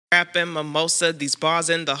Rapping mimosa, these bars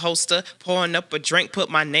in the holster. Pouring up a drink, put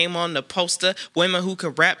my name on the poster. Women who can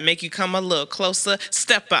rap make you come a little closer.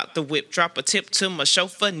 Step out the whip, drop a tip to my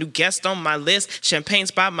chauffeur. New guest on my list,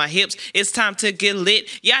 champagne's by my hips. It's time to get lit,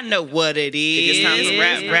 y'all know what it is. It's time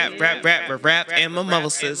to rap, and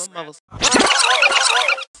mimosas.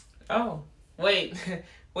 Oh, wait.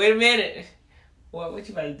 Wait a minute. What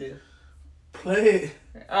you about to do? Play it.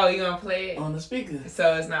 Oh, you gonna play it? On the speaker.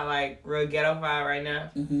 So it's not like real ghetto vibe right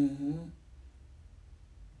now? Mm-hmm.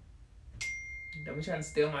 Don't be trying to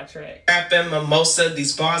steal my track. Rapping mimosa,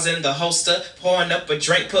 these bars in the holster. Pouring up a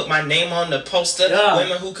drink, put my name on the poster. Yeah.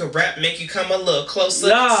 Women who can rap make you come a little closer.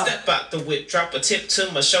 Yeah. Step out the whip, drop a tip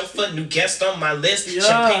to my chauffeur. New guest on my list, Yeah.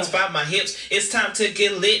 champagne's by my hips. It's time to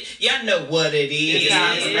get lit, y'all know what it is. It's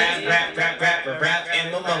time to Rap,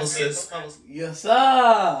 and mimosas. Yes,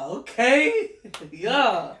 sir. Okay.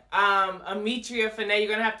 Yeah. Ametria Finay,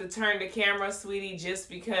 you're gonna have to turn the camera, sweetie, just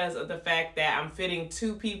because of the fact that I'm fitting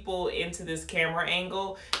two people into this camera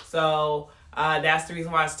angle. So that's the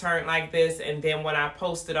reason why it's turned like this. And then when I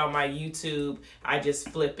post it on my YouTube, I just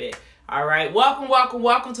flip it. All right,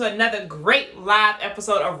 welcome to another great live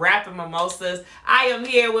episode of Rapping Mimosas. I am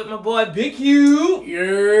here with my boy Big Hugh.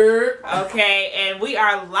 Yeah. Okay, and we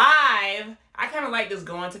are live. I kind of like this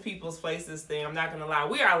going to people's places thing. I'm not going to lie.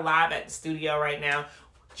 We are live at the studio right now.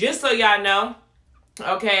 Just so y'all know,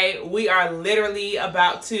 okay, we are literally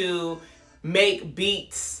about to make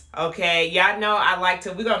beats, okay? Y'all know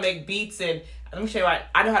we're going to make beats, and let me show you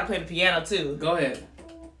I know how to play the piano too. Go ahead.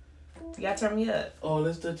 You got to turn me up. Oh,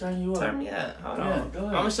 let's turn you up. Turn me up. Hold Yeah, on. go I'm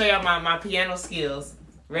ahead. going to show y'all my piano skills.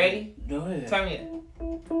 Ready? Go ahead. Turn me up.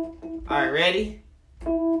 All right, ready?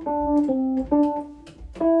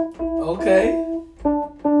 Okay.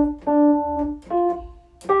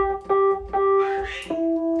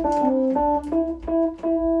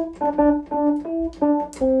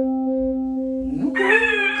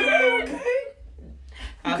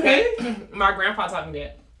 Okay. My grandpa taught me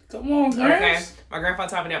that. Come on, Okay. Gramps. My grandpa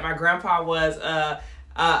taught me that. My grandpa was a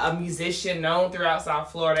musician known throughout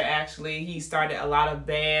South Florida, actually. He started a lot of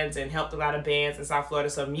bands and helped a lot of bands in South Florida.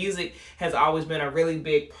 So music has always been a really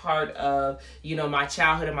big part of, my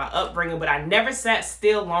childhood and my upbringing. But I never sat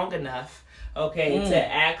still long enough, to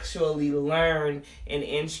actually learn an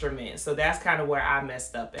instrument. So that's kind of where I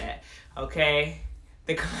messed up at, okay?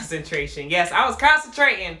 The concentration. Yes, I was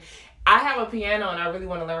concentrating. I have a piano and I really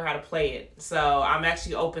want to learn how to play it. So I'm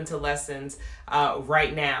actually open to lessons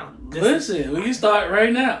right now. Listen, we can start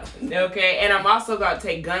right now. Okay, and I'm also going to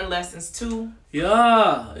take gun lessons too.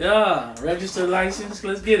 Yeah. Registered license.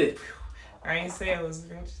 Let's get it. I ain't say it was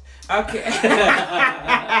registered. Okay.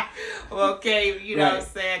 Okay, you know what I'm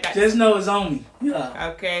saying? Just know it's on me.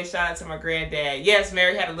 Yeah. Okay, shout out to my granddad. Yes,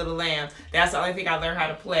 Mary Had a Little Lamb. That's the only thing I learned how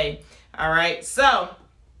to play. All right, so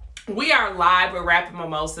we are live with Rapping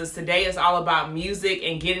Mimosas. Today is all about music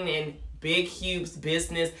and getting in Big Hube's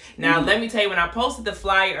business. Now, let me tell you, when I posted the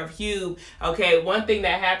flyer of Hube, okay, one thing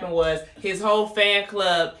that happened was his whole fan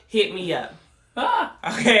club hit me up.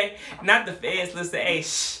 Okay, not the fans, listen, hey,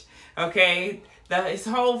 shh. Okay, his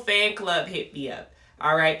whole fan club hit me up.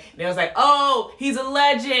 All right, they was like, oh, he's a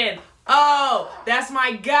legend. Oh, that's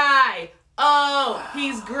my guy. Oh,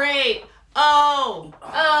 he's great. Oh,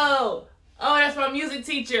 that's my music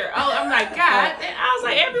teacher. Oh, I'm like, God. I was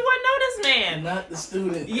like, everyone know this man. Not the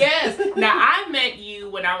student. Yes. Now, I met you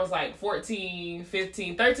when I was like 13,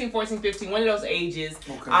 15, one of those ages,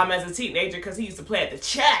 as a teenager, because he used to play at the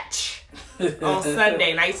church on Sunday,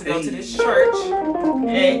 and I used to go to this church.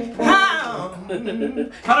 And, hold on,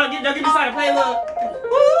 don't get me started. Play a little,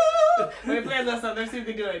 woo! Let me play a little something. Let's see if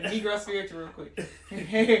we can do a Negro spiritual real quick.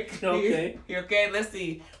 Okay. You okay? Let's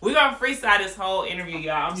see. We're going to freestyle this whole interview,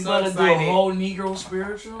 y'all. I'm You so gotta excited. do a whole Negro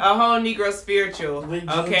spiritual? A whole Negro spiritual. With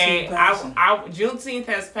Okay. Juneteenth passing. Juneteenth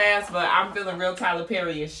has passed, but I'm feeling real Tyler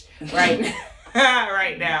Perry-ish right now.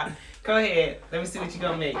 Right now. Go ahead. Let me see what you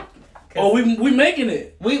gonna make. Oh, we making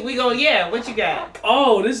it. We go, yeah, what you got?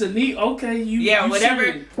 Oh, this is a neat. Okay, you. Yeah, you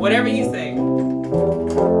whatever you say.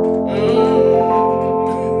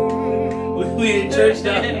 We in church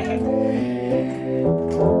now.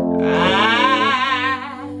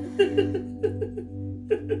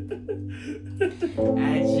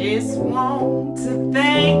 I just want to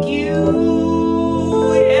thank you.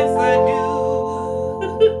 Yes, I do.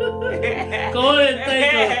 Go ahead and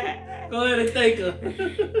thank her. Go ahead and thank her.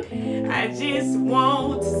 I just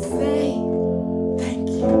want to say thank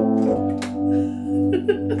you.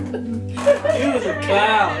 You was a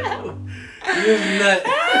clown. You was nuts.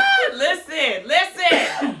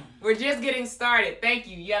 Listen. We're just getting started. Thank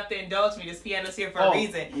you. You have to indulge me. This piano's here for a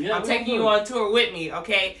reason. Yeah, I'm taking you on tour with me,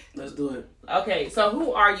 okay? Let's do it. Okay, so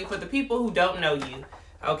who are you? For the people who don't know you,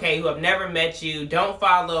 okay, who have never met you, don't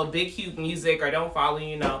follow Big Cube Music, or don't follow,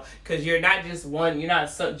 because you're not just one, you're not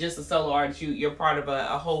just a solo artist, you're part of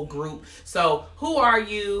a whole group. So who are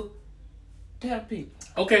you? Tell people.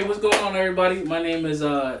 Okay, what's going on, everybody? My name is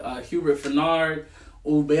Hubert Fernard,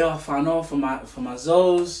 ou Béa Fano for my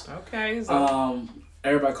Zoes. Okay. So.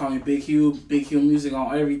 Everybody call me Big Cube Music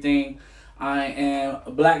on everything. I am a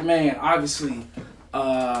black man, obviously.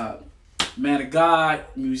 Man of God,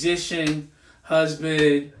 musician,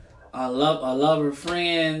 husband, a lover,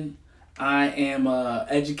 friend. I am a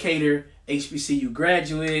educator, HBCU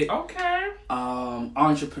graduate. Okay.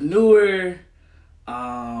 Entrepreneur,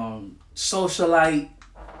 socialite.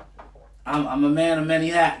 I'm a man of many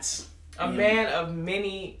hats. A man of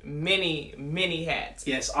many, many, many hats.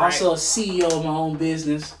 Yes, also a CEO of my own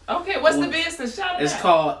business. Okay, what's the business? Shout out. It's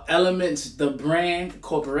called Elements the Brand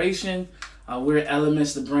Corporation. We're at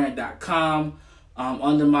elementsthebrand.com.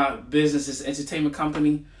 Under my business is an entertainment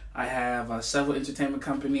company. I have several entertainment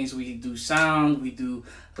companies. We do sound, we do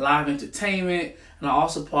live entertainment, and I'm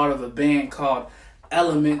also part of a band called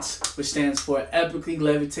Elements, which stands for Epically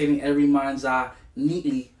Levitating Every Mind's Eye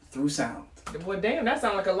Neatly Through Sound. Well, damn, that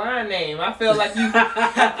sounds like a line name. I feel like you...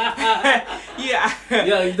 Yeah,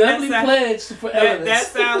 you definitely pledged for Elements. That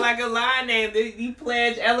sounds like a line name. You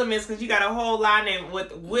pledge Elements because you got a whole line name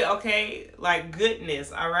with okay, like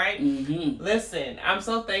goodness, all right? Mm-hmm. Listen, I'm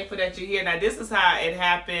so thankful that you're here. Now, this is how it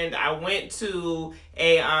happened. I went to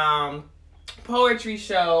a... poetry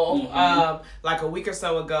show like a week or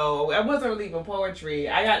so ago. I wasn't really even poetry.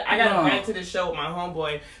 I got invited to the show with my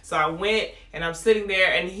homeboy. So I went and I'm sitting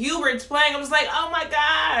there and Hubert's playing. I was like, oh my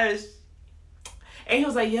gosh. And he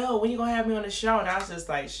was like, yo, when you gonna have me on the show? And I was just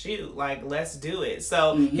like, shoot, like, let's do it.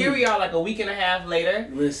 So here we are like a week and a half later.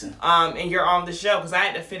 Listen. And you're on the show because I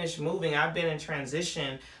had to finish moving. I've been in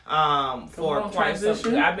transition I've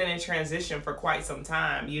been in transition for quite some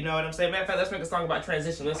time. You know what I'm saying? Matter of fact, let's make a song about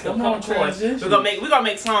transition. Let's go. We're gonna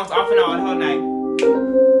make songs off and on the whole night.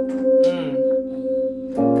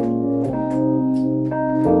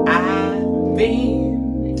 I've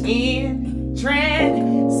been in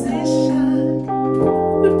transition.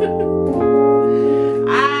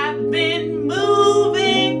 I've been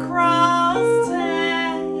moving cross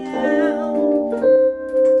town.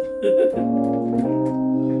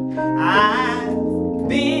 I've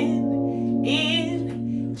been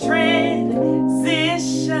in transition.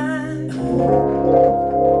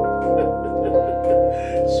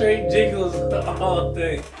 Straight jingles all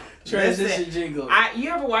day. Transition jingles. You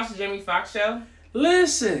ever watch the Jamie Foxx show?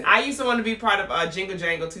 Listen. I used to want to be part of Jingle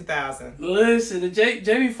Jangle 2000. Listen,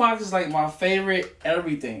 Jamie Foxx is like my favorite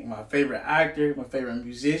everything. My favorite actor, my favorite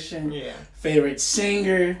musician, favorite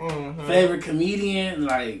singer, favorite comedian.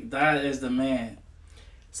 Like, that is the man.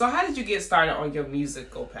 So how did you get started on your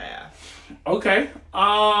musical path? Okay.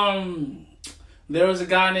 There was a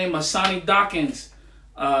guy named Asani Dawkins.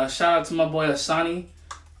 Shout out to my boy Asani.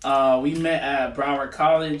 We met at Broward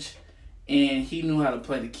College, and he knew how to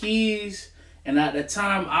play the keys. And at the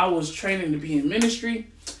time, I was training to be in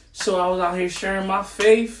ministry, so I was out here sharing my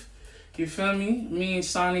faith. You feel me? Me and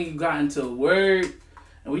Sonny got into a word,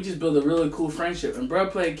 and we just built a really cool friendship. And bro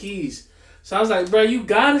played keys. So I was like, bro, you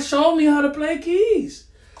gotta show me how to play keys.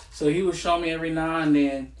 So he would show me every now and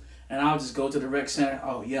then, and I'll just go to the rec center.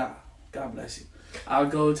 Oh, yeah. God bless you. I'll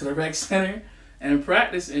go to the rec center and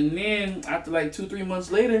practice, and then after like 2-3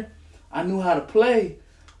 months later, I knew how to play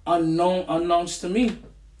unknowns to me.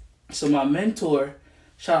 So my mentor,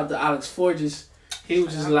 shout out to Alex Forges, he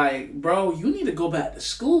was just like, bro, you need to go back to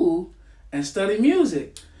school and study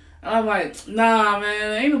music. And I'm like, nah,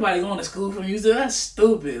 man, ain't nobody going to school for music. That's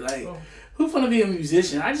stupid. Like, who finna be a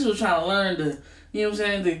musician? I just was trying to learn to, you know what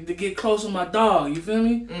I'm saying, to get close with my dog, you feel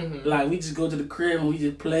me? Like, we just go to the crib and we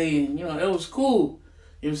just play, and, you know, it was cool.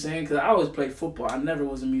 You know what I'm saying? Because I always played football. I never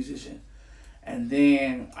was a musician. And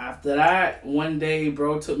then after that, one day,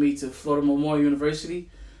 bro took me to Florida Memorial University.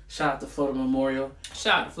 Shout out to Florida Memorial.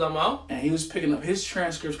 Shout out to Flomo. And he was picking up his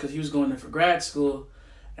transcripts because he was going there for grad school.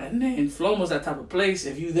 And then Flomo's that type of place.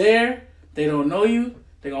 If you there, they don't know you,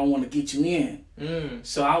 they going to want to get you in.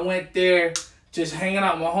 So I went there just hanging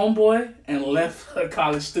out with my homeboy and left a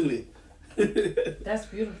college student. That's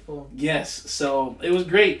beautiful. Yes. So it was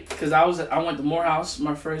great because I went to Morehouse,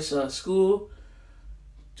 my first school.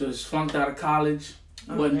 Just flunked out of college.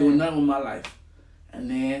 Wasn't doing nothing with my life.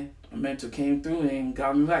 And then a mentor came through and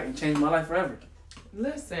got me back and changed my life forever.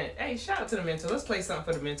 Listen, hey, shout out to the mentor. Let's play something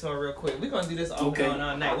for the mentor real quick. We're gonna do this all Okay. going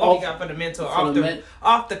all night. What we got for the mentor?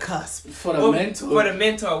 Off the cusp. For the mentor. For the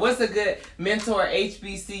mentor. What's a good mentor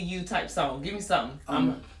HBCU type song? Give me something.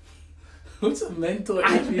 What's a mentor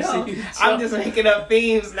I HBCU know. song? I'm just making up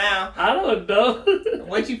themes now. I don't know.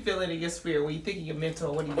 What you feeling in your spirit when you think of your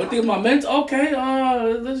mentor? What do you I think my mentor. Okay,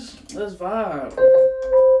 let's vibe.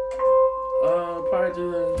 Probably do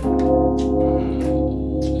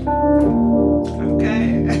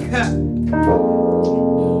Okay.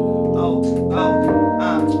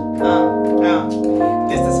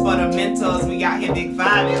 This is for the mentors. We got here, Big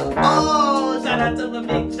Five. Oh, shout out to the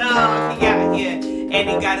big dog. He got here and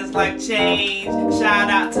he got his life changed. Shout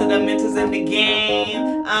out to the mentors in the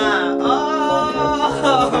game. I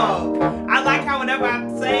like how whenever I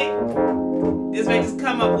say, this man just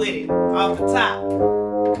come up with it off the top.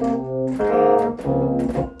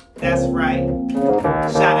 That's right.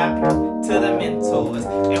 Shout out to the mentors.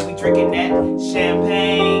 And we drinking that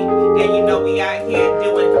champagne. And you know we out here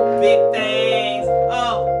doing big things.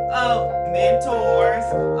 Oh, mentors.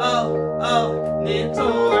 Oh,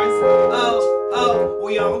 mentors. Oh,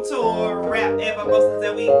 we on tour. Rap and mimosas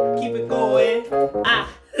and we keep it going.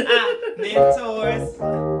 Mentors.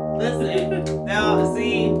 Listen, now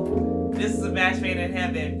see, this is a match made in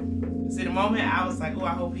heaven. See, the moment I was like, oh, I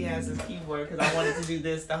hope he has his keyboard because I wanted to do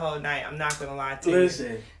this the whole night. I'm not going to lie to you.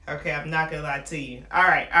 Listen. Okay, I'm not going to lie to you. All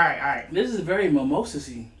right. This is very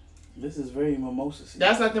mimosas-y.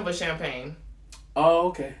 That's nothing but champagne. Oh,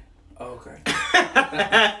 okay.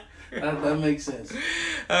 That makes sense.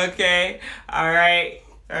 Okay. All right.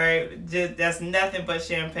 Just, that's nothing but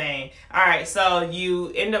champagne. All right. So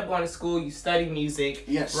you end up going to school. You study music.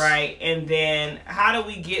 Yes. Right. And then how do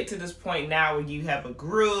we get to this point now where you have a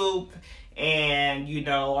group and,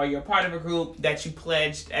 or you're part of a group that you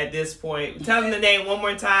pledged at this point? Tell them the name one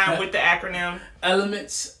more time with the acronym.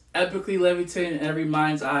 Elements, epically levitating every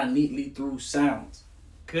mind's eye neatly through sounds.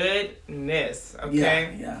 Goodness.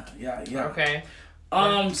 Okay. Yeah. Okay.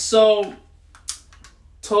 So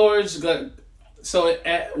towards when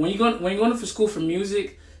you're going to school for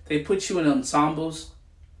music, they put you in ensembles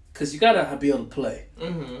because you gotta be able to play.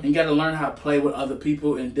 Mm-hmm. And you gotta learn how to play with other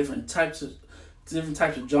people in different types of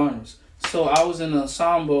genres. So I was in an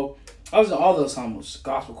ensemble. I was in all the ensembles: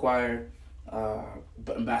 gospel choir,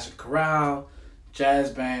 ambassador chorale,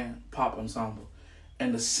 jazz band, pop ensemble.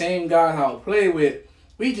 And the same guys I would play with,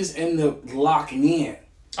 we just ended up locking in.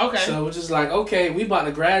 Okay. So we're just like, okay, we about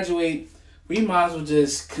to graduate. We might as well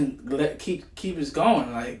just keep us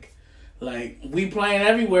going. Like we playing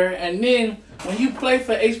everywhere. And then when you play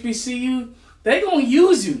for HBCU, they gonna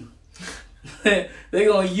use you. They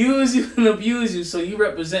gonna use you and abuse you. So you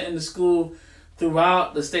representing the school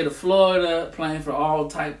throughout the state of Florida, playing for all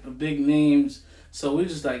type of big names. So we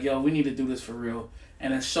just like, yo, we need to do this for real.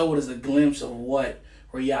 And it showed us a glimpse of what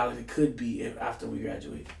reality could be after we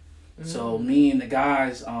graduate. Mm-hmm. So me and the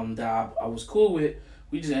guys that I was cool with,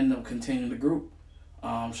 we just ended up continuing the group.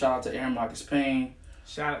 Shout out to Aaron Marcus Payne.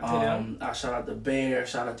 Shout out to them. I shout out to Bear.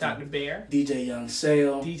 Shout out to Bear. DJ Young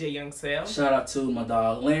Sale. Shout out to my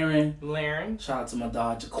dog Laren. Shout out to my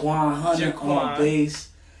dog Jaquan Hunter on bass.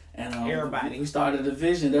 And everybody. We started a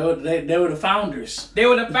division. They were the founders. They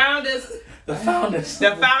were the founders. The founders.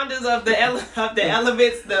 The founders of the Elements of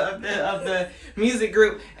the music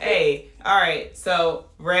group. Hey, all right. So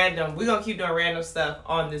random. We're gonna keep doing random stuff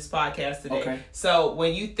on this podcast today. Okay. So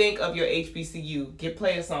when you think of your HBCU,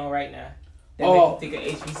 play a song right now. That make you think of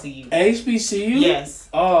HBCU. HBCU? Yes.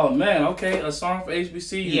 Oh man. Okay. A song for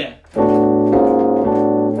HBCU. Yeah. Okay.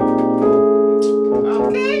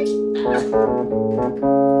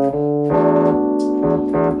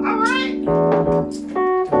 All right.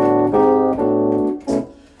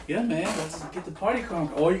 Yeah, man. Let's get the party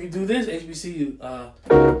crunk. Or you can do this, HBCU.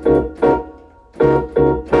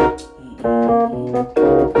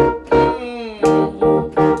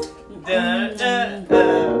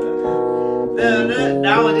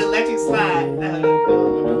 That was the electric slide.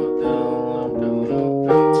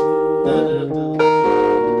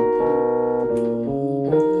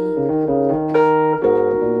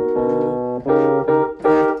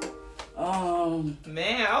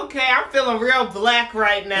 Man, okay, I'm feeling real black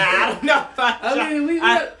right now. I don't know if we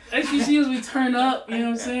got HBCUs, we turn up, you know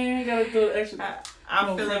what I'm saying? You gotta throw extra.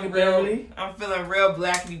 I'm feeling real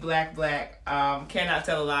black. Cannot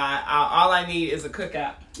tell a lie. All I need is a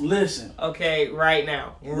cookout. Listen. Okay, right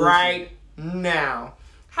now. Right now.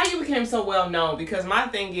 How you became so well known? Because my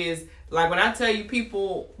thing is, like, when I tell you,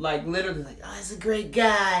 people like literally like, oh, he's a great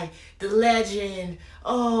guy, the legend,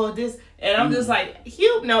 oh this, and I'm just like,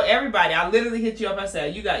 you know everybody. I literally hit you up. I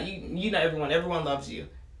said, you know everyone loves you.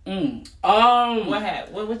 What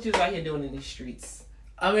happened? What you out here doing in these streets?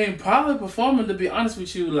 I mean, probably performing, to be honest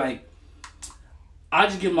with you. Like, I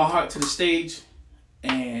just give my heart to the stage,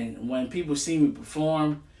 and when people see me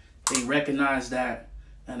perform, they recognize that,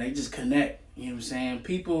 and they just connect. You know what I'm saying?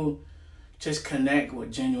 People just connect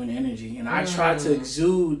with genuine energy, and I try to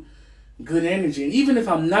exude good energy. And even if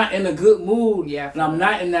I'm not in a good mood, and I'm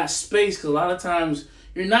not in that space, because a lot of times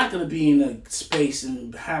you're not going to be in a space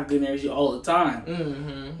and have good energy all the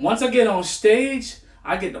time. Once I get on stage,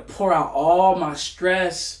 I get to pour out all my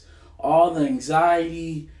stress, all the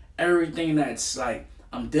anxiety, everything that's like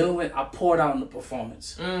I'm dealing with, I pour it out in the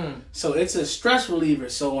performance. So it's a stress reliever.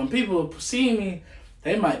 So when people see me,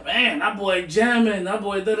 they might, man, that boy jamming, that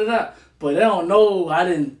boy da-da-da. But they don't know I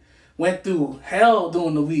didn't went through hell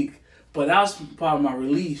during the week. But that was part of my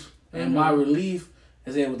relief. And my relief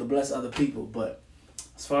is able to bless other people. But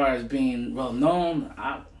as far as being well known,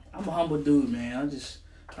 I'm a humble dude, man.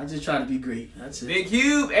 I just try to be great. That's it. Big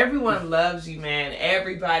Cube, everyone loves you, man.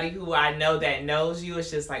 Everybody who I know that knows you,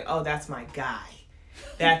 it's just like, oh, that's my guy.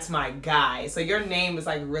 That's my guy. So your name is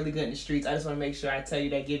like really good in the streets. I just want to make sure I tell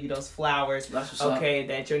you that, give you those flowers. That's what's okay, up.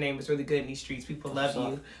 that your name is really good in these streets. People love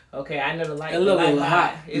you. Okay, I know the light. A little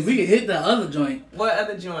hot. If we can hit that other joint. What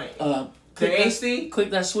other joint? The AC?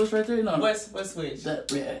 Click that switch right there. No. What switch?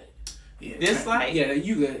 That red. Yeah. This light? Yeah,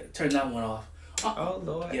 you good. Turn that one off. Oh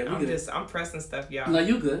Lord. Yeah, I'm pressing stuff, y'all. No,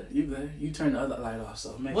 you good. You good. You turn the other light off,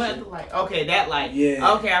 so make what sure. Other light? Okay, that light.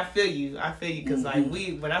 Yeah. Okay, I feel you. Cause like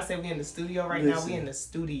when I say we in the studio right now, we in the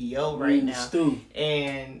studio right now.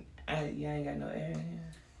 And you ain't got no air.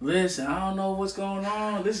 Listen, I don't know what's going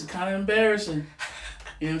on. This is kind of embarrassing.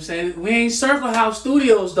 You know what I'm saying? We ain't Circle House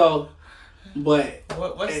Studios though. But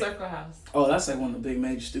what's Circle House? Oh, that's like one of the big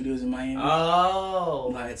major studios in Miami. Oh,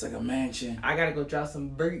 like it's like a mansion. I gotta go drop some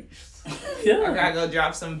beats. Yeah, I gotta go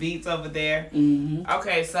drop some beats over there.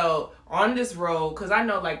 Okay, so on this road, cause I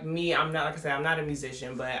know like me, I'm not, like I said, I'm not a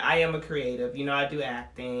musician, but I am a creative. You know, I do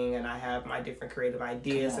acting and I have my different creative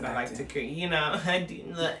ideas and I like to create. You know, I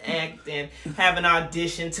do the acting. Have an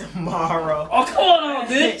audition tomorrow. Oh, come on,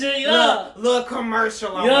 audition, yeah. Little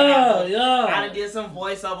commercial or whatever. I done did some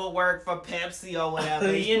voiceover work for Pepsi or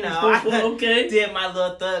whatever. You know, I did my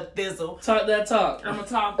little thug thizzle. Talk that talk. I'm a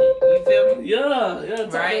talking. You feel me? Yeah,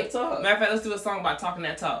 talk that talk. Matter of fact, let's do a song about talking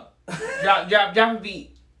that talk. Drop a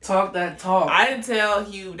beat. Talk that talk. I didn't tell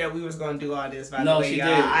Hugh that we was gonna do all this. By the way, y'all.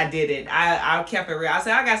 I did it. I kept it real. I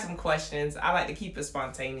said I got some questions. I like to keep it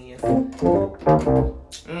spontaneous. Talk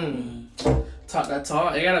that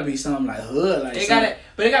talk. It gotta be something like hood, like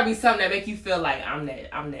but it gotta be something that make you feel like I'm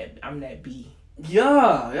that B.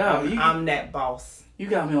 Yeah. I'm that boss. You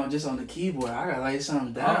got me on the keyboard. I gotta lay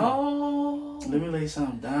something down. Oh. Let me lay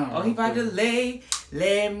something down. Oh, he about to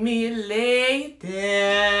let me lay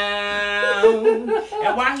down.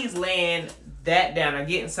 And while he's laying that down or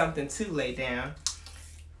getting something to lay down,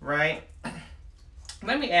 right?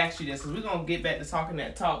 Let me ask you this, because we're going to get back to talking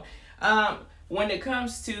that talk. When it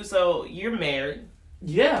comes to, so you're married.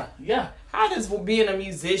 Yeah. How does being a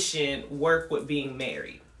musician work with being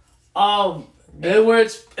married?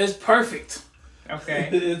 It's perfect. Okay.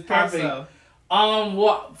 It's perfect. How so?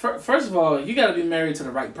 Well, first of all, you gotta be married to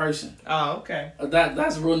the right person. Oh, okay.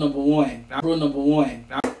 That's rule number one. Rule number one.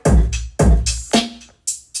 There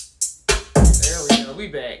we go. We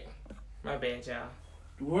back. My bad, y'all.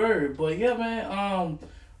 Word, but yeah, man.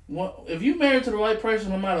 If you married to the right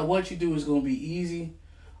person, no matter what you do, it's gonna be easy.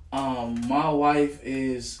 My wife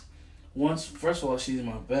is first of all, she's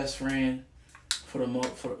my best friend for the you know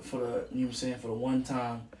what I'm saying, for the one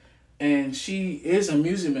time, and she is a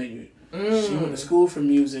music major. She went to school for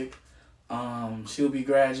music. She'll be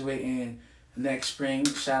graduating next spring.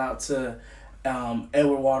 Shout out to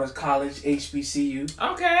Edward Waters College, HBCU.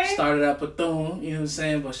 Okay. Started at Bethune, you know what I'm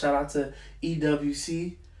saying? But shout out to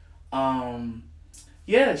EWC.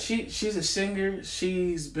 Yeah, she's a singer.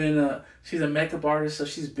 She's a makeup artist, so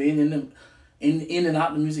she's been in and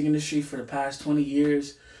out the music industry for the past 20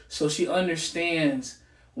 years. So she understands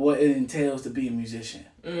what it entails to be a musician.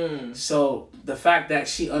 So the fact that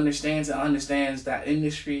she understands that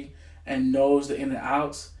industry and knows the in and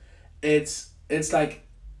outs, it's like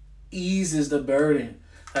eases the burden.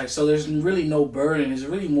 Like, so there's really no burden. There's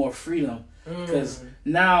really more freedom, because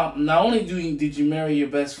now not only did you marry your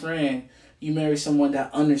best friend, you marry someone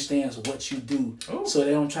that understands what you do. Ooh. So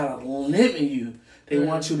they don't try to limit you. They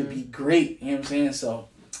want you to be great. You know what I'm saying? So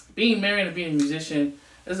being married and being a musician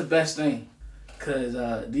is the best thing. Cause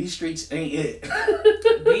these streets ain't it.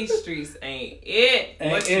 These streets ain't it.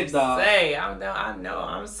 What you say? I know.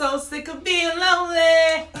 I'm so sick of being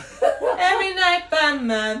lonely. Every night by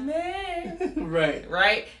my man.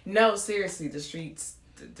 Right. No, seriously, the streets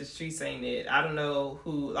the streets ain't it. I don't know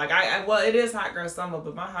who. Like well, it is hot girl summer,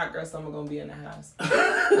 but my hot girl summer gonna be in the house.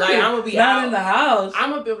 Like I'm gonna be not out in the house.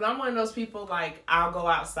 I'm one of those people, like, I'll go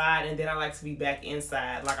outside and then I like to be back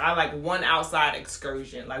inside. Like, I like one outside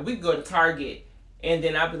excursion. Like, we go to Target and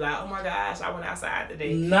then I'll be like, oh my gosh, I went outside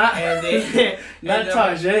today. Not Target.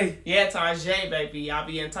 Yeah, Target, baby. I'll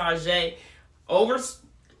be in Target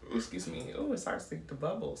excuse me. Oh, it starts to the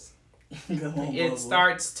bubbles. It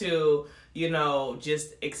starts to,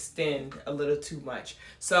 just extend a little too much.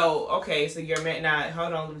 So, okay, so you're now.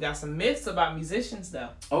 Hold on, we got some myths about musicians, though.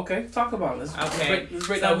 Okay, talk about it. Let's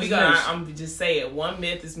break down. I'm just say it. One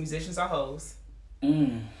myth is musicians are hoes.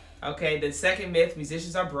 Mm. Okay, the second myth,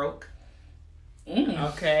 musicians are broke.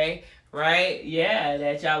 Mm. Okay, right? Yeah,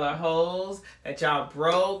 that y'all are hoes, that y'all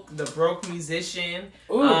broke, the broke musician,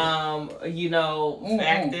 factor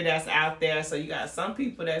that's out there. So you got some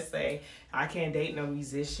people that say, I can't date no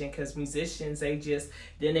musician because musicians,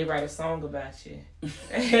 they write a song about you.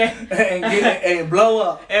 and blow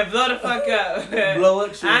up. And blow the fuck up. Blow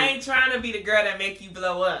up shit. I ain't trying to be the girl that make you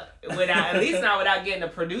blow up. At least not without getting a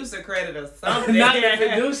producer credit or something. Not the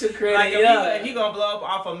producer credit, like if you gonna blow up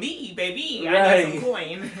off of me, baby, right. I got some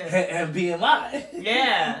coin. And BMI.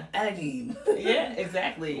 Yeah. Aggie. Yeah,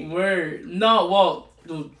 exactly. Word. No, well,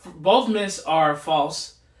 both myths are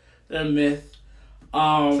false. They're myth.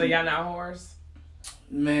 So y'all not whores?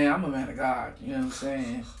 Man, I'm a man of God. You know what I'm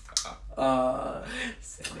saying?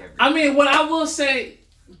 I mean, what I will say,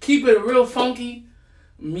 keep it real funky.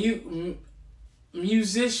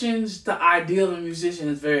 Musicians, the ideal of a musician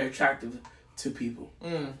is very attractive to people.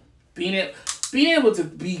 Mm. Being able to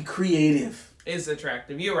be creative is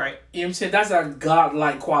attractive. You're right. You know what I'm saying? That's our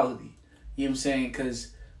godlike quality. You know what I'm saying?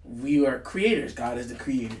 Because we are creators. God is the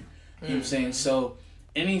creator. You know what I'm saying? So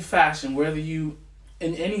any fashion, whether you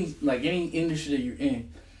in any industry that you're in,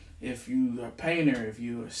 if you are a painter, if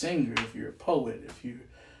you're a singer, if you're a poet, if you're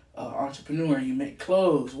an entrepreneur, you make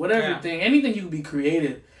clothes, whatever thing, anything you can be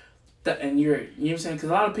creative, and you know what I'm saying? Because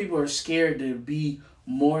a lot of people are scared to be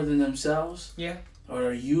more than themselves. Yeah.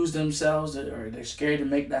 Or use themselves, or they're scared to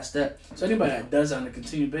make that step. So anybody that does that on a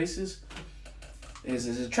continued basis is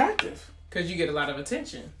attractive. Because you get a lot of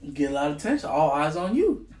attention. You get a lot of attention. All eyes on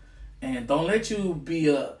you. And don't let you be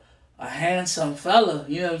a handsome fella,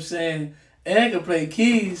 you know what I'm saying, and can play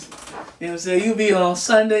keys. You know what I'm saying? You be on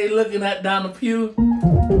Sunday looking down the pew. You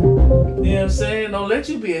know what I'm saying? Don't let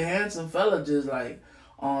you be a handsome fella just like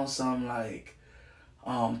on some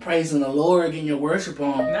praising the Lord in your worship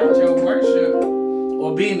on. Not your worship.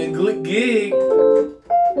 Or being a good gig.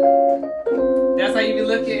 That's how you be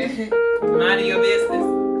looking. Minding your business.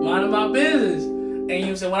 Minding my business. And you know what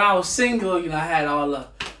I'm saying? When I was single, I had all the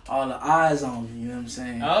eyes on me, you know what I'm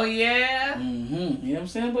saying? Oh yeah. Mm-hmm. You know what I'm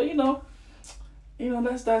saying? But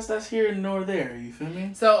that's here nor there, you feel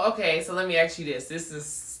me? So okay, so let me ask you this. This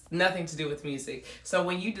is nothing to do with music. So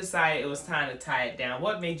when you decided it was time to tie it down,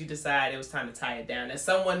 what made you decide it was time to tie it down? As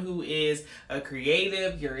someone who is a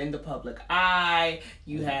creative, you're in the public eye,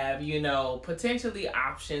 you have, potentially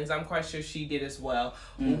options. I'm quite sure she did as well.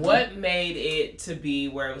 Mm-hmm. What made it to be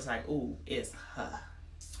where it was like, ooh, it's her.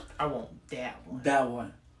 I want that one. That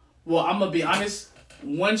one. Well, I'm gonna be honest.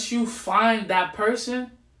 Once you find that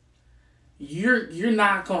person, you're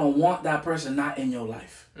not gonna want that person not in your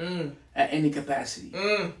life at any capacity. You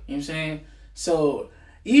know what I'm saying? So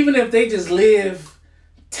even if they just live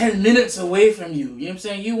 10 minutes away from you, you know what I'm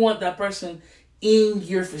saying? You want that person in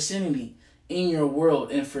your vicinity, in your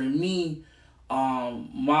world. And for me,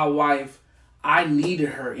 my wife, I needed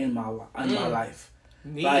her in my life.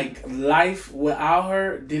 Like, life without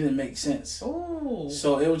her didn't make sense. Ooh.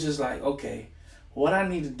 So it was just like, okay, what I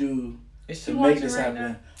need to do to make this happen.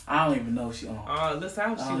 Now? I don't even know if she on. Oh, listen, I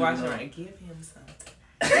hope she watching right. Give him something.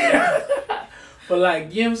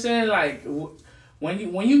 But you know what I'm saying? Like, when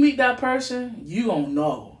you meet that person, you gonna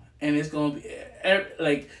know. And it's gonna be,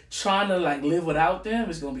 trying to, live without them,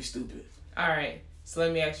 it's gonna be stupid. All right. So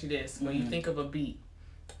let me ask you this. When you think of a beat,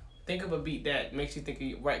 think of a beat that makes you think of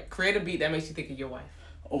your wife. Create a beat that makes you think of your wife.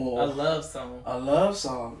 Or a love song. A love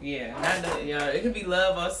song. Yeah, it could be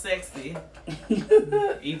love or sexy.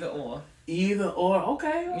 Either or. Either or.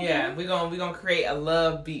 Okay. Yeah, we're gonna create a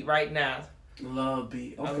love beat right now. Love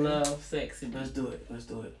beat. Okay. A love sexy beat. Let's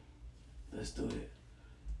do it.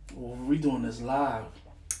 Well, we doing this live.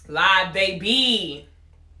 Live, baby.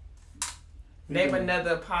 Name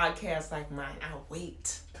another podcast like mine. I'll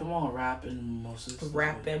wait. Come on, rapping mimosas.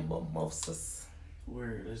 Rapping mimosas.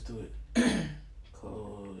 Word, let's do it.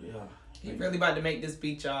 Cool, yeah. He really about to make this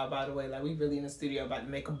beat, y'all, by the way. We really in the studio about to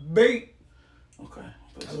make a beat. Okay.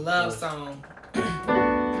 A love song.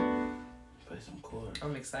 Play some chords.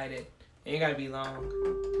 I'm excited. It gotta be long.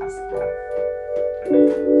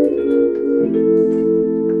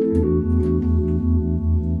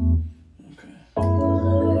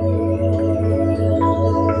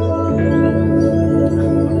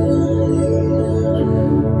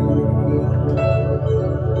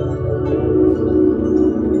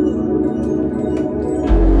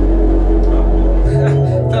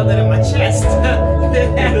 Felt it in my chest.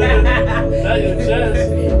 Not your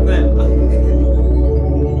chest.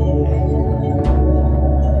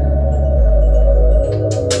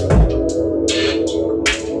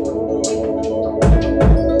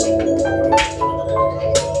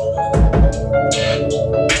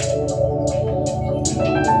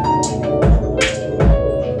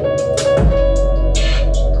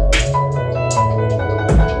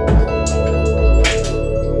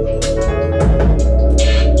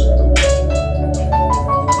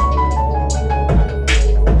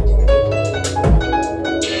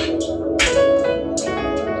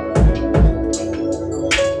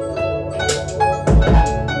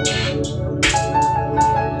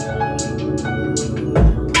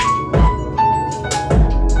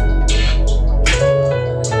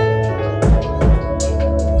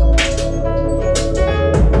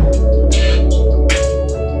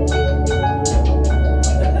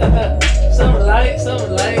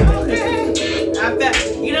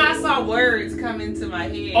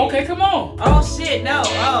 Okay, come on. Oh shit, no.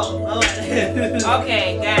 Oh, Lord.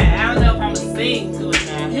 Okay, God, I don't know if I'm gonna sing to it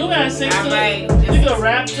now. You gotta sing to it. You can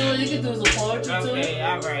rap to it. You can do some poetry to it. Okay,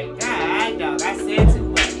 alright. God, dog, I said too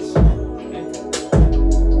much.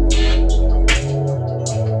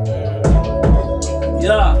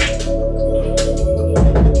 Yeah.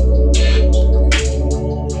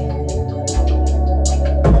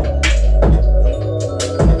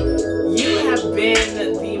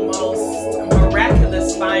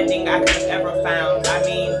 Finding I could have ever found. I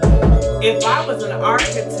mean, if I was an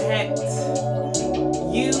architect,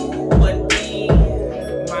 you would be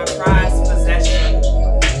my prized possession.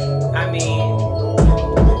 I mean,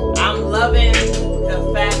 I'm loving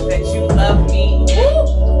the fact that you love me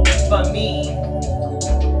for me.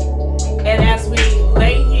 And as we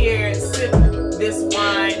lay here, sip this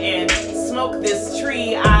wine, and smoke this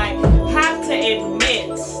tree, I have to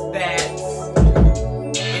admit that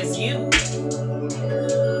it's you.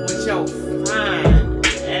 Your fine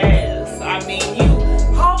ass. I mean, you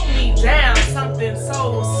hold me down, something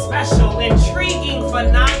so special, intriguing,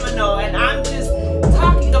 phenomenal, and I'm just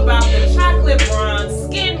talking about the chocolate bronze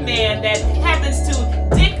skin man that happens to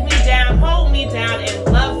dick me down, hold me down, and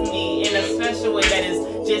love me in a special way that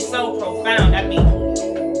is just so profound. I mean,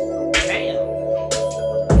 damn.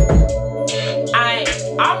 I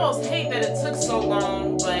almost hate that it took so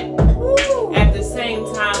long, but at the same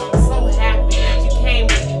time, I'm so happy that you came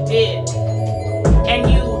when you did. And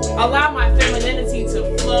you allow my femininity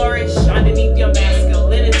to flourish underneath your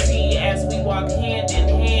masculinity as we walk hand in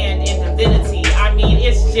hand in divinity. I mean,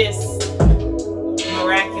 it's just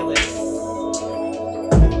miraculous.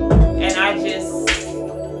 And I just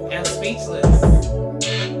am speechless.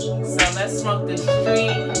 So let's smoke this tree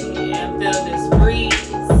and feel this breeze.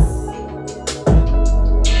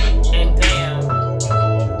 And damn,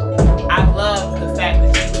 I love the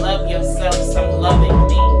fact that you love yourself so loving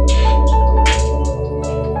me.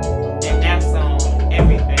 And that's on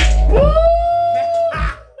everything.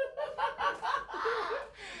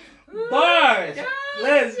 Bars!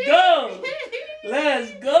 Let's go!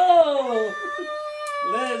 Let's go!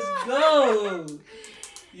 Let's go!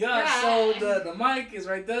 Yeah, so the mic is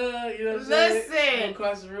right there, you know what I'm saying? Listen,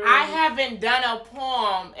 across the room. I haven't done a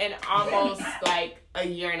poem in almost like a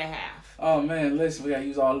year and a half. Oh man, listen, we gotta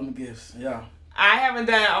use all them gifts. Yeah. I haven't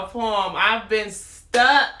done a poem. I've been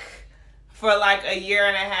stuck for like a year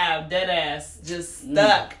and a half, dead ass, just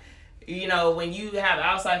stuck. You know, when you have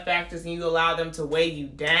outside factors and you allow them to weigh you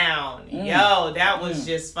down. Yo, that was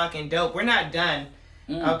just fucking dope. We're not done.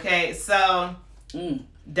 Okay, so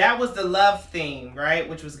that was the love theme, right?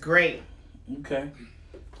 Which was great. Okay.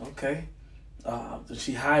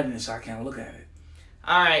 She hiding it, so I can't look at it.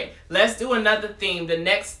 All right, let's do another theme. The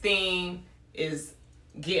next theme is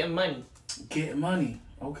getting money. Getting money.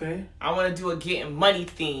 Okay. I want to do a getting money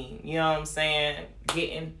theme. You know what I'm saying?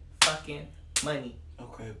 Getting fucking money.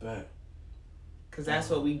 Okay, bet. Cause that's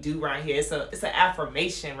what we do right here. It's an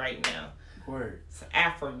affirmation right now. Word. It's an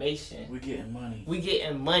affirmation. We getting money. We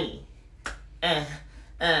getting money. And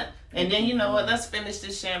then you know what? Let's finish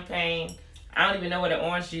this champagne. I don't even know what the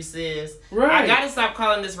orange juice is. Right. I gotta stop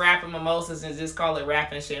calling this rapping mimosas and just call it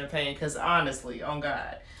rapping champagne. Cause honestly, on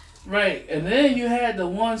God. Right. And then you had the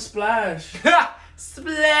one splash.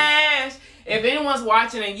 Splash! If anyone's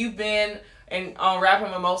watching and you've been and on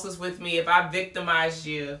Rapping Mimosas with me. If I victimized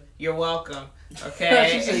you, you're welcome. Okay.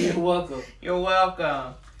 She said you're welcome. You're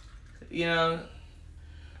welcome. You know,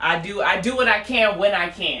 I do what I can when I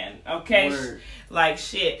can. Okay. Word. Like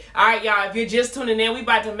shit. All right, y'all. If you're just tuning in, we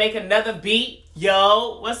about to make another beat.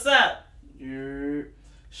 Yo, what's up?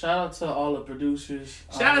 Shout out to all the producers.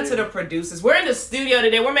 Shout out to the producers. We're in the studio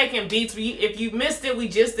today. We're making beats. If you missed it, we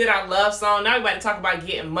just did our love song. Now we're about to talk about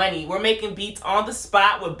getting money. We're making beats on the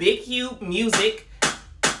spot with Big Hugh Music.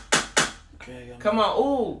 Okay, come on.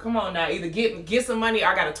 Ooh, come on now. Either get some money or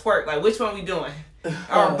I gotta twerk. Like, which one we doing?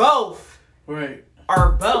 Or both. Right.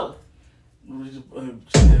 Or both.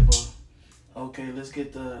 Okay, let's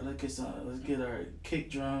get our kick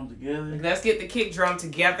drum together. Let's get the kick drum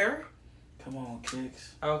together. Come on,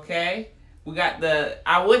 kicks. Okay. We got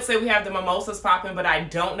I would say we have the mimosas popping, but I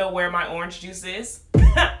don't know where my orange juice is.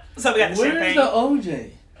 So we got the champagne. Where's the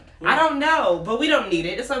OJ? I don't know, but we don't need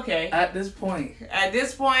it. It's okay. At this point,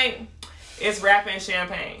 it's rapping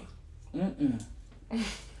champagne.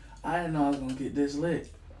 I didn't know I was gonna get this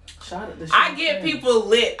lit. Shout out to I get people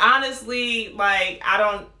lit. Honestly, like,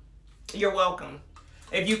 you're welcome.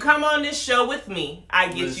 If you come on this show with me,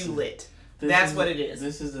 I get you lit. That's what it is.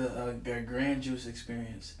 This is a grand juice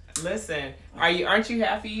experience. Listen, aren't you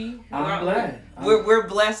happy? I'm glad. We're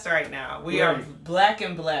blessed right now. We are black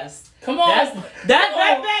and blessed. Come on. Back.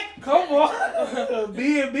 Come on.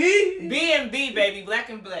 B&B. B&B, baby. Black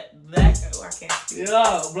and black. Oh, I can't.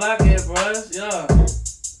 Yeah, black head, bros. Yeah.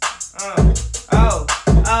 Oh.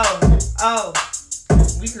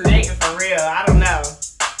 We creating for real. I don't know.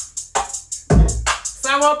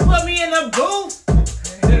 Someone put me in the booth.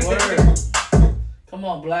 Word. Come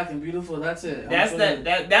on, Black and Beautiful. That's it. That's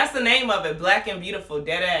the name of it. Black and Beautiful.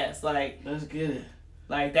 Dead ass. Like, let's get it.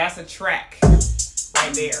 Like, that's a track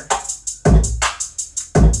right there.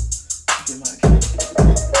 Get my key.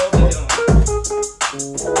 What we doing?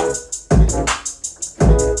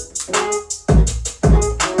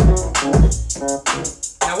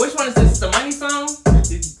 Now, which one is this? The money song?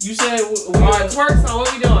 You said twerk song. What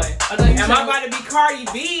we doing? Am I about to be Cardi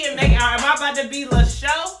B and am I about to be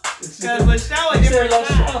LaShow? Because LaShow a different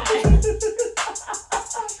side.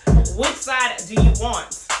 Which side do you want?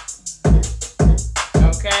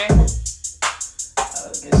 Okay.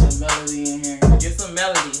 Get some melody in here. Get some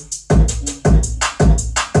melody.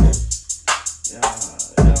 Yeah.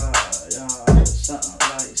 Something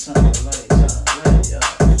like, yeah. Something like, yeah.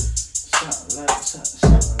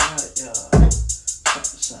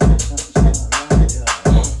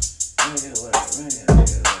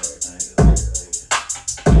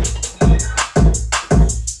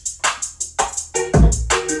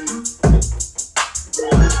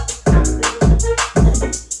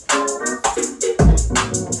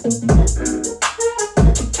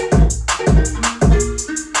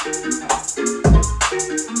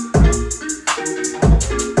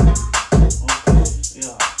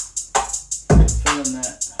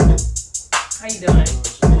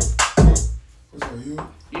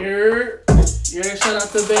 Shout out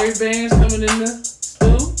to Barry Bands coming in the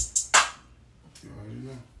stew.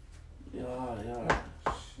 Yeah.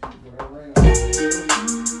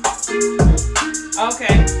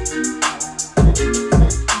 Okay.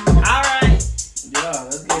 Alright. Yeah,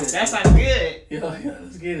 let's get it. That sounds good. Yeah,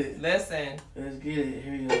 let's get it. Listen. Let's get it.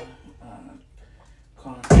 Here you go.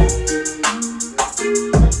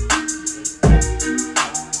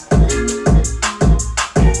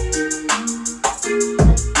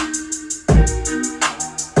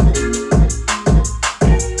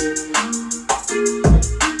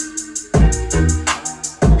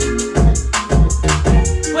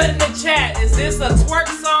 Is this a twerk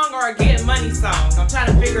song or a getting money song? I'm trying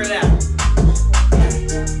to figure it out.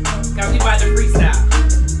 Cause we about to freestyle.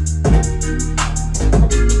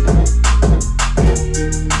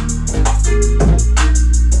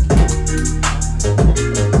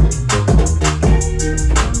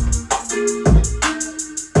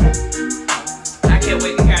 I can't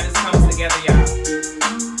wait to hear how this comes together, y'all.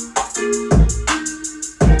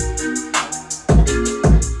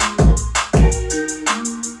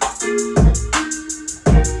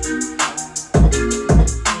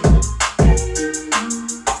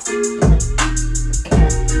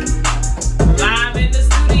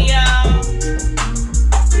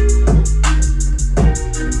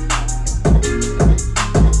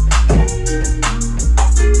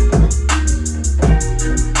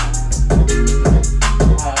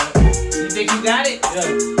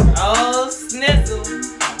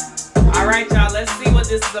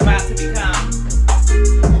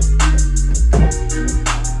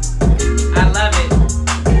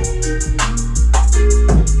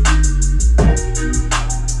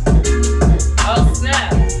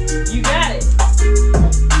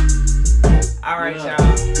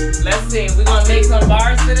 We gonna make some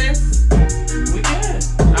bars to this? We can.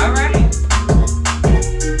 All right.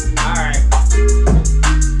 All right.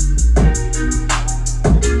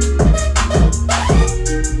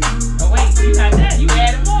 Oh wait, you got that? You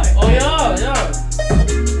added more? Oh yeah, yeah.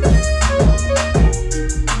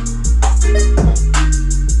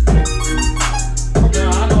 No,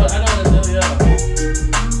 I know what to do. Yeah.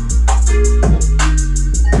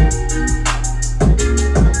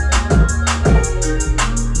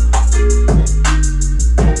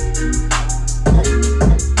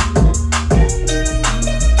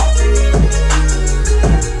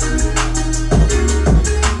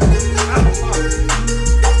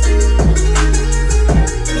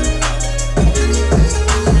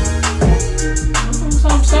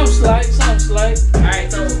 Some slight. All right,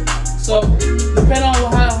 So depending on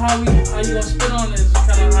how you gonna spit on this,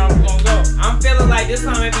 kind of how we gonna go. I'm feeling like this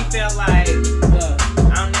song made me feel like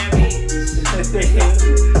I'm that bitch.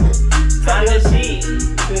 I'm the shit.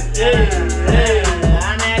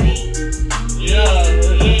 I'm that bitch.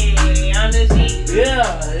 Yeah, I'm the shit.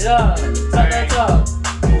 Yeah. Talk that talk.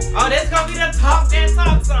 Oh, this gonna be the talk that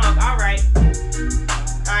talk song. All right.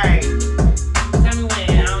 Tell me when.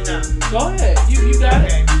 I don't know. Go ahead. You got it.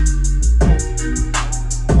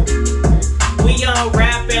 We on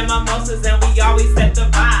rap and mimosas and we always set the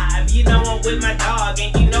vibe. You know I'm with my dog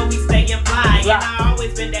and you know we stayin' fly. And I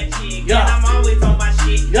always been that chick. Yeah. And I'm always on my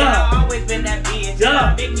shit. Yeah. And I always been that bitch. Yeah. And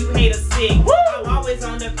I make you haters sick. Woo. I'm always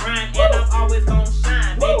on the grind and I'm always gon'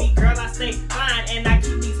 shine. Woo. Baby girl, I stay fine and I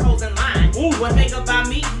keep these hoes in line. Woo. One thing about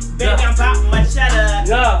me, baby, Yeah. I'm about my cheddar.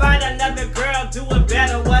 Yeah. Find another girl, do it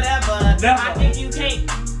better, whatever. Never. I think you can't,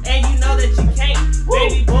 and you know that you can't. Woo.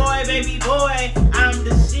 Baby boy, I'm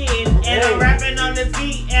the shit. And Hey. I'm rapping on this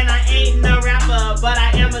beat, and I ain't no rapper, but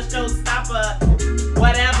I am a showstopper.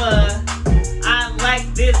 Whatever. I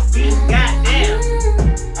like this beat, goddamn.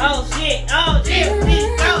 Oh shit,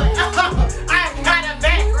 beat going. Oh, I got a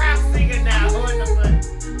background singer now. What the fuck?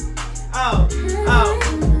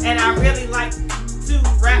 Oh, and I really like to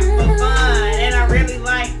rap for fun, and I really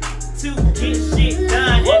like to get shit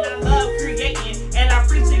done, and I love creating, and I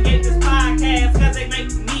appreciate this podcast, cause they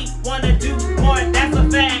make me wanna do more, that's a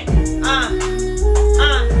fact.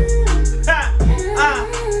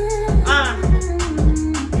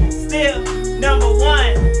 Still number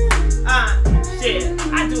one. Shit,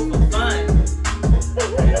 I do it for fun.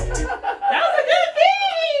 That was a good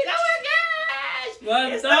beat. Oh my gosh.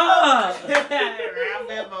 What's up? Rap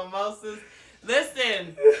and mimosas. Listen.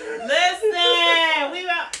 We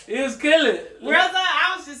got. He was killing. Brother,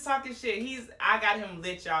 I was just talking shit. I got him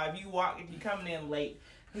lit, y'all. If you coming in late,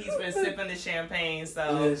 he's been sipping the champagne,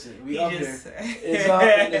 so Listen, we he up just here. It's up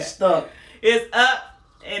and it's stuck. It's up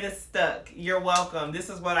and it's stuck. You're welcome. This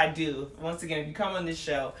is what I do. Once again, if you come on this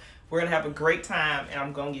show, we're gonna have a great time, and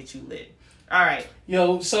I'm gonna get you lit. All right.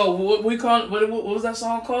 Yo, so what was that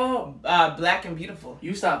song called? Black and Beautiful.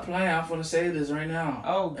 You stop playing. I'm gonna say this right now.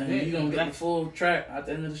 Oh, and good. you gonna get the full track at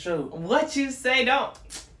the end of the show. What you say? Don't.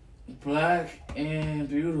 Black and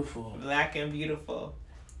Beautiful. Black and Beautiful.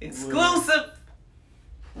 Exclusive.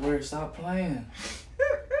 Word, stop playing.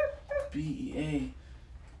 B-E-A.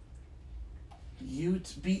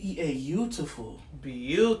 Beautiful.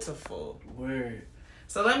 Beautiful. Word.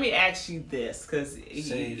 So let me ask you this, because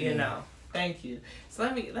Say you know. Thank you. So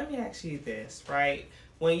let me ask you this, right?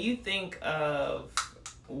 When you think of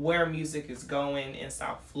where music is going in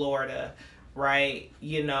South Florida, right?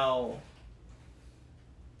 You know,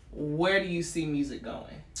 where do you see music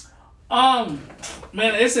going? Man,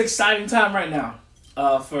 it's an exciting time right now.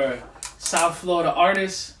 For South Florida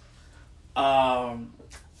artists.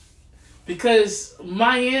 Because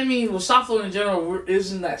Miami, well, South Florida in general,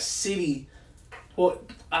 isn't that city. Well,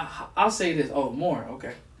 I'll say this. Oh, more.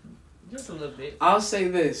 Okay. Just a little bit. I'll say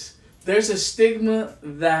this. There's a stigma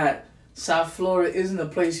that South Florida isn't the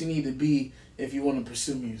place you need to be if you want to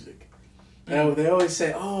pursue music. Mm-hmm. They always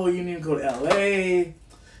say, oh, you need to go to L.A.,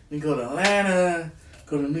 you go to Atlanta,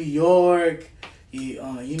 go to New York, you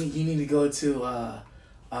need to go to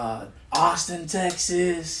Austin,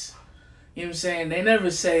 Texas. You know what I'm saying? They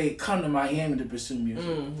never say come to Miami to pursue music.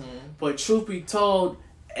 Mm-hmm. But truth be told,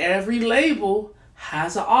 every label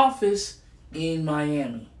has an office in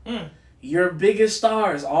Miami. Mm. Your biggest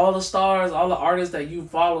stars, all the artists that you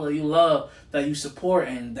follow, that you love, that you support,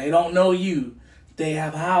 and they don't know you, they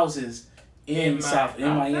have houses in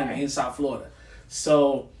Miami, in South Florida.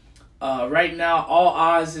 So right now, all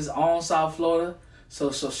eyes is on South Florida.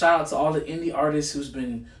 So shout out to all the indie artists who's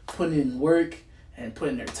been putting in work and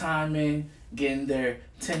putting their time in, getting their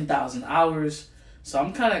 10,000 hours. So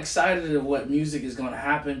I'm kind of excited at what music is going to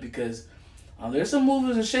happen because there's some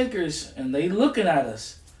movers and shakers, and they looking at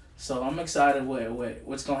us. So I'm excited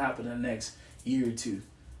what's gonna happen in the next year or two.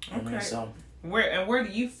 Okay. I mean, so where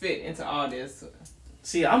do you fit into all this?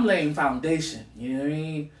 see, I'm laying foundation. You know what I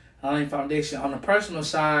mean? I'm laying foundation on the personal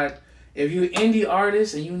side. If you're an indie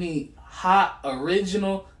artist and you need hot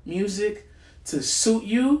original music to suit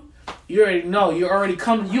you, you already know. You're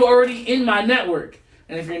already in my network.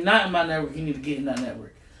 And if you're not in my network, you need to get in that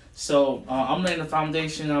network. So I'm laying the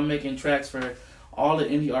foundation. I'm making tracks for all the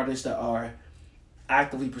indie artists that are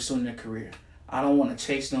actively pursuing their career. I don't want to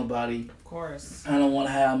chase nobody. Of course. I don't want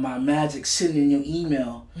to have my magic sitting in your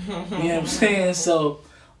email. You know what I'm saying? So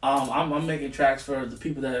I'm making tracks for the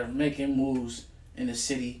people that are making moves in the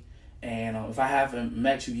city. And if I haven't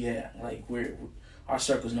met you yet, like our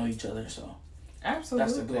circles know each other. So absolutely,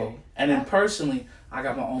 that's the goal. And then personally, I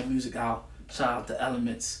got my own music out. Shout out to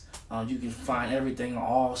Elements. You can find everything on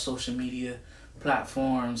all social media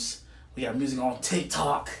platforms. We got music on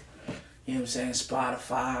TikTok. You know what I'm saying?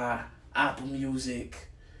 Spotify, Apple Music,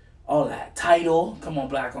 all that. Tidal, come on,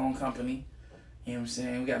 Black-owned company. You know what I'm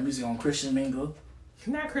saying? We got music on Christian Mingle.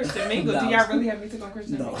 Not Christian Mingle. No. Do y'all really have music on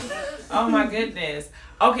Christian No. Mingle? Oh my goodness.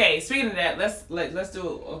 Okay, speaking of that, let's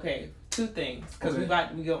do two things because we got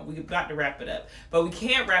to wrap it up. But we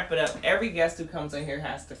can't wrap it up. Every guest who comes in here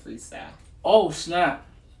has to freestyle. Oh, snap.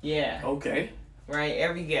 Yeah. Okay. Right,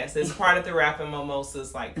 every guest. It's part of the Rapping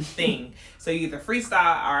Mimosas thing. So you either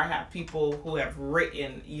freestyle or have people who have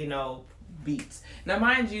written, beats. Now,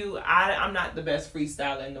 mind you, I'm not the best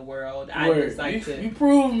freestyler in the world. You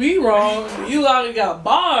proved me wrong. You already got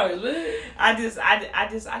bars, man. I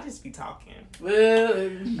just be talking. Well,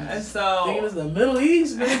 And so thinking it's the Middle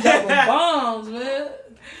East, man. Dropping bombs, man.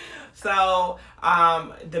 So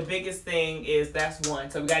the biggest thing is that's one.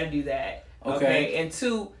 So we got to do that. Okay. And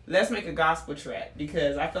two, let's make a gospel track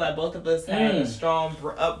because I feel like both of us had a strong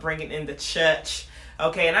upbringing in the church.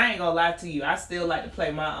 Okay, and I ain't gonna lie to you, I still like to play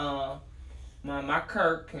my my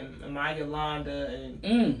Kirk and my Yolanda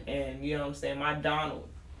and you know what I'm saying, my Donald,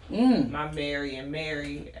 my Mary and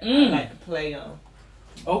Mary. I like to play them.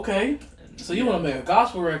 Okay, so you want to make a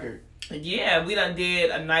gospel record? Yeah, we done did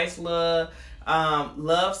a nice love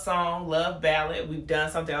song, love ballad. We've done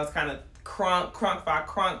something else kind of crunk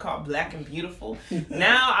called Black and Beautiful.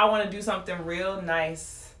 Now I want to do something real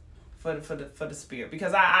nice for the spirit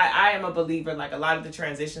because I am a believer. Like a lot of the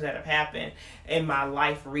transitions that have happened in my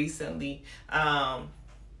life recently, in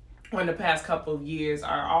the past couple of years,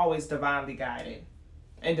 are always divinely guided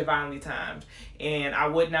and divinely timed, and I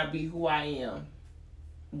would not be who I am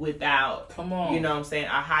without, you know what I'm saying,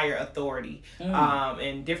 a higher authority.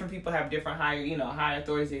 And different people have different higher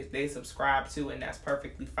authorities they subscribe to, and that's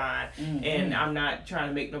perfectly fine. And I'm not trying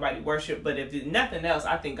to make nobody worship, but if nothing else,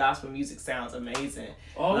 I think gospel music sounds amazing.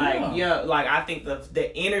 I think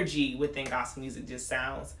the energy within gospel music just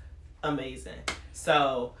sounds amazing.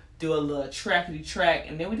 So do a little trackety track,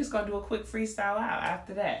 and then we just gonna do a quick freestyle out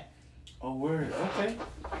after that. Oh, word. Okay.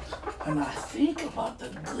 And I think about the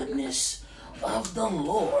goodness of the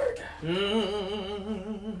Lord.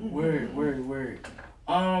 Word.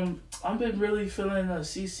 I've been really feeling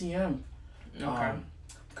CCM. Okay.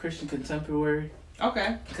 Christian contemporary.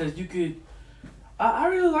 Okay. Because you could, I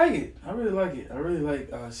really like it. I really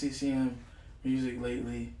like CCM music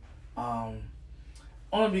lately. Only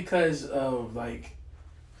because of like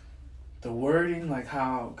the wording, like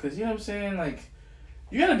how, because you know what I'm saying, like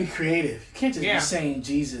you gotta be creative. You can't just be saying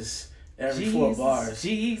Jesus every 4 bars.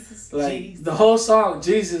 Jesus, the whole song,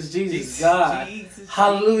 Jesus, God, Jesus,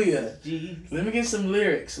 hallelujah. Jesus. Let me get some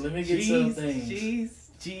lyrics. Let me get some things.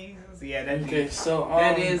 Jesus. Yeah, that okay. is, So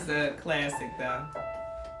that is a classic, though.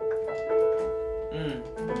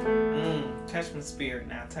 Touch my spirit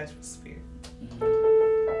now. Touch my spirit.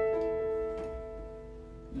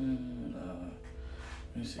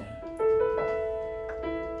 Let me see.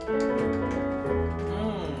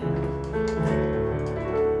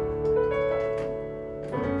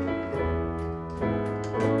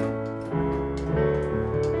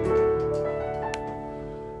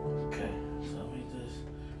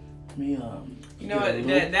 You know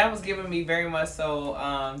what? That was giving me very much so.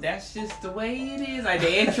 That's just the way it is. Like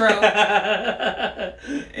the intro,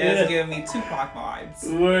 it's giving me Tupac vibes.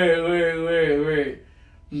 Word.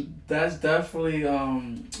 That's definitely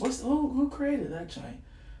who created that joint?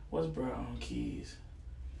 What's Brought on Keys?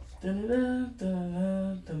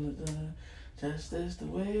 Just this the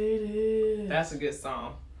way it is. That's a good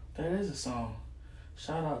song. That is a song.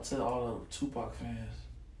 Shout out to all the Tupac fans.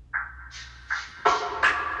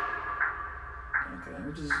 Okay,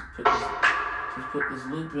 we just put this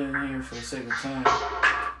loop in here for the sake of time.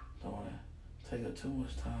 Don't want to take up too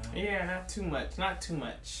much time. Yeah, not too much.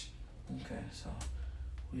 Okay, so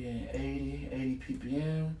we in 80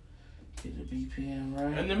 ppm. Get the BPM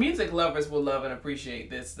right. And the music lovers will love and appreciate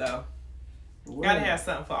this, though. Word. Gotta have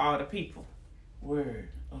something for all the people. Word.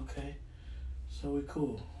 Okay. So we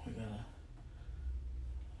cool. We gotta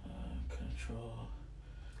control.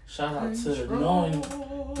 Shout out to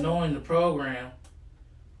knowing the program,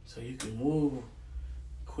 so you can move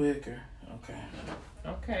quicker. Okay.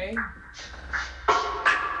 Okay.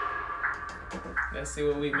 Let's see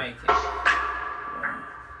what we making.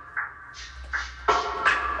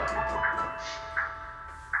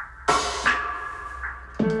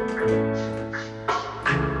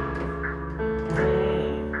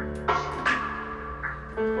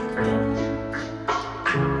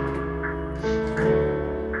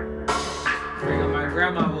 Bring up my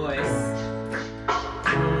grandma voice.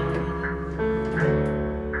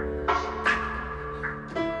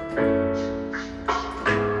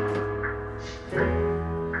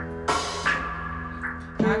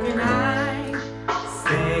 How can I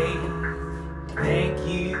say thank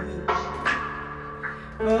you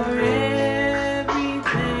for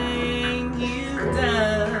everything you've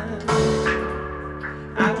done?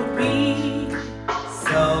 I would be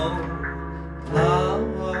so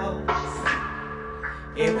lost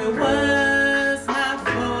if it was not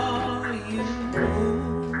for you.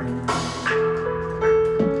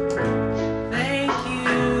 Thank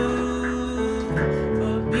you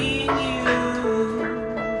for being you,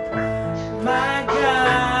 my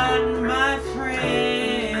God, my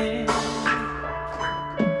friend.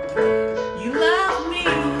 You love me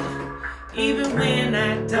even when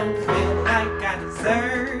I don't feel like I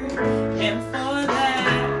deserve, and for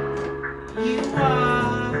that you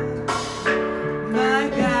are my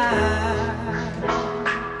God,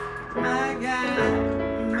 my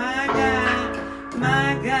God, my God,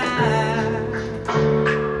 my God.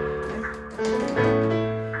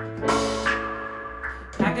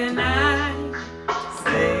 How can I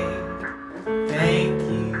say thank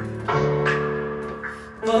you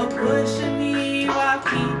for pushing me while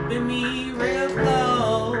keeping me real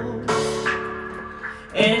close?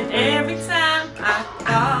 And every time I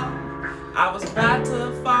thought I was about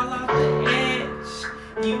to fall off the edge,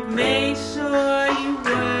 you made sure you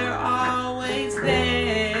were always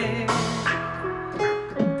there.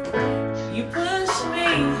 You pushed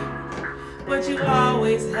me, but you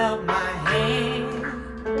always held my hand.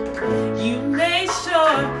 You made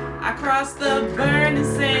sure I crossed the burning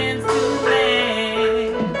sands to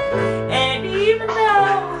land. And even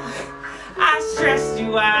though I stressed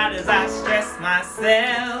you out as I stressed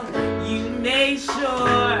myself, you made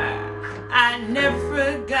sure I never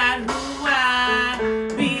forgot who I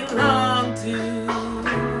belong to.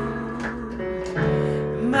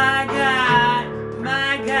 My God,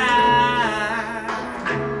 my God,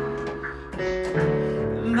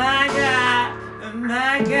 my God,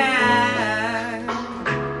 my God.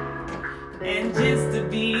 And just to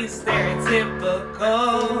be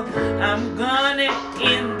stereotypical, I'm gonna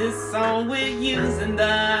end this song with using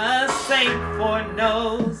the Saint for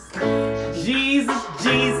notes. Jesus,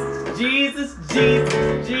 Jesus, Jesus,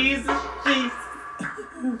 Jesus, Jesus, Jesus.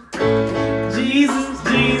 Jesus,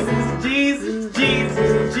 Jesus, Jesus,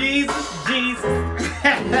 Jesus, Jesus, Jesus.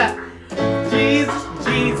 Jesus,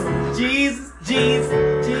 Jesus, Jesus, Jesus,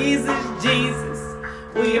 Jesus, Jesus.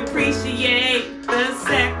 We appreciate the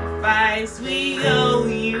sacrifice. We owe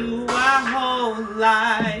you our whole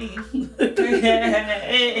life.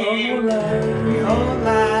 Whole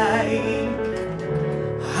life.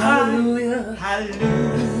 Hallelujah. Hallelujah.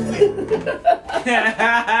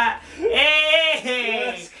 Hey.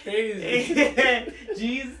 That's crazy.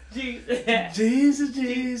 Jesus, Jesus. Jesus,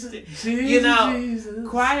 Jesus, Jesus, You know, Jesus.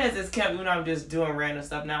 quiet as it's kept when I'm just doing random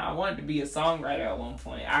stuff. Now, I wanted to be a songwriter at one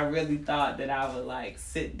point. I really thought that I would like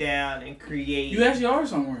sit down and create. You actually are a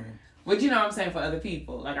songwriter. But you know what I'm saying, for other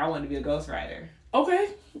people. Like, I wanted to be a ghostwriter. Okay,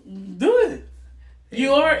 do it.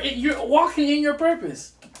 You're walking in your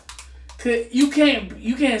purpose. You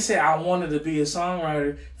can't say I wanted to be a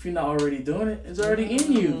songwriter if you're not already doing it. It's already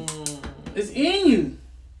in you. It's in you.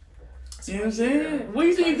 You know what I'm saying? Where do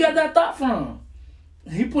you think you got that thought from?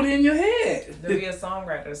 He put it in your head. To be a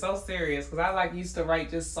songwriter, so serious, because I used to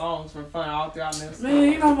write just songs for fun all throughout middle school.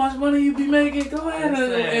 Man, you know how much money you be making? Go ahead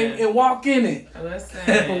and walk in it.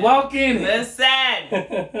 Listen. Walk in it.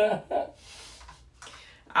 Listen.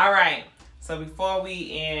 All right. So before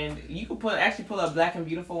we end, you can pull up Black and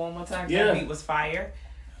Beautiful one more time. Yeah. That beat was fire.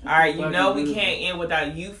 All right, you Black know and we Beautiful. can't end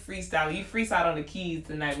without you freestyle. You freestyle on the keys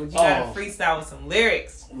tonight, but you gotta freestyle with some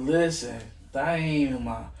lyrics. Listen, that ain't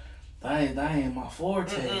my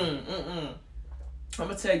forte. I'm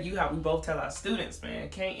gonna tell you how we both tell our students, man.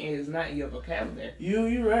 Can't is not in your vocabulary.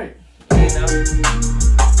 You're right. You know.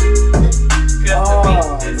 Because the beat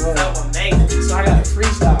is so amazing. So I got a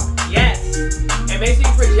freestyle. Yes. And make sure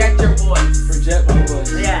you project your voice. Project my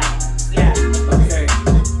voice. Yeah. Yeah. Okay.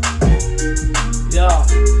 Yeah.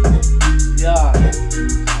 Yeah.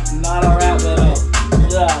 Not a rapper though.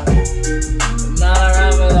 Yeah. Not a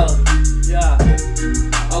rapper though.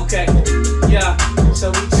 Yeah. Okay. Yeah. So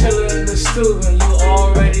we chillin' in the stew and you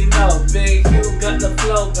already know. Big Hugh got the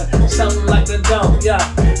flow, but something like the dough. Yeah.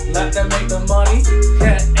 Like to make the money.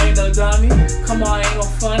 Yeah, ain't no dummy. Come on, ain't no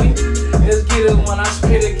funny. Let's get it when I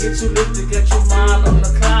spit it. Get you lifted, get your mind on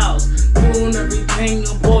the clouds. Doing everything,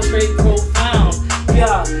 your boy straight profound.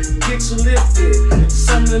 Yeah, get you lifted.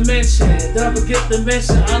 Something to mention. Don't forget to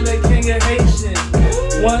mention I'm the king of Haitian.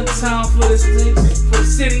 One time for the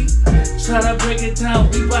city. Try to break it down,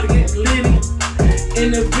 we about to get litty.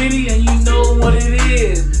 In the bitty, and you know what it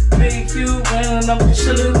is. Big Hugh, man, and I'm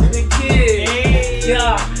chillin' with the kid.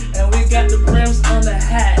 Yeah, and we got the brims on the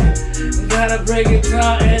hat. Gotta break it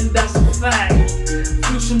down, and that's a fact.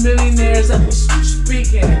 Future millionaires that we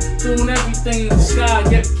speaking, doing everything in the sky,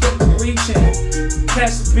 yet kept reaching.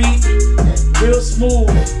 Catch the beat, real smooth.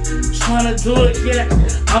 Trying to do it, yeah,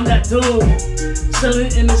 I'm that dude.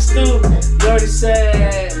 Chillin' in the stew, you already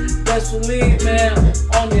said. Best believe, man,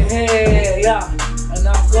 on your head, yeah. And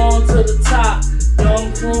I'm going to the top.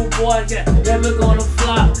 Young crew boy, yeah, never gonna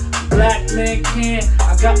flop. Black man can,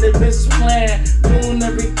 I got the business plan. Doing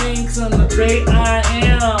everything cause I'm the great I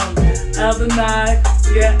am. Adonai,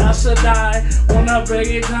 yeah, I should die. When I break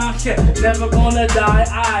it down, yeah, never gonna die.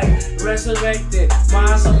 I resurrected,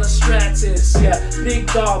 mine's on the stratus. Yeah, big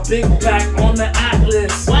dog, big back on the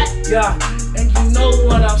atlas. What? Yeah, and you know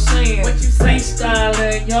what I'm saying. What you saying?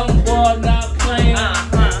 Freestyling, young boy not playing.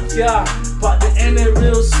 Yeah, about to end it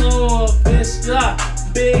real soon, bitch. Yeah,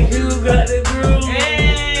 Big Hugh got the groove.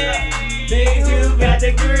 Hey. Big Hugh got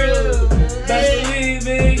the groove. Best believe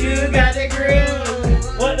Big Hugh got the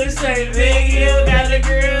groove. What they say, Big Hugh got the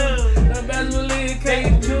groove. The best believe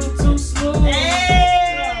can't do too smooth. Hey.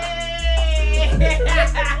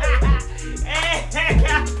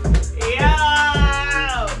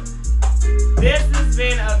 Yo, this has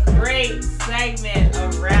been a great segment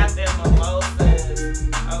of Rapping Mimosas.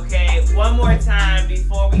 Okay, one more time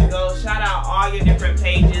before we go, shout out all your different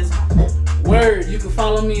pages. Word, you can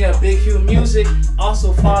follow me at Big Hugh Music.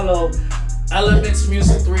 Also follow Elements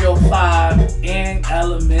Music 305 and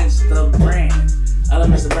Elements the Brand.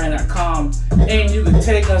 ElementsTheBrand.com. And you can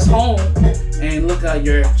take us home and look at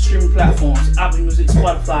your streaming platforms: Apple Music,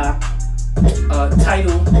 Spotify,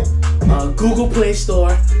 Tidal, Google Play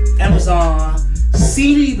Store, Amazon,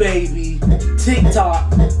 CD Baby,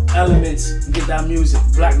 TikTok, Elements. Get that music.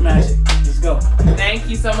 Black Magic. Let's go. Thank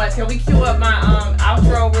you so much. Can we cue up my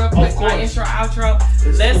outro real quick? My intro, outro.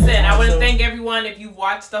 Listen, I want to thank everyone. If you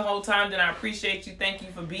watched the whole time, then I appreciate you. Thank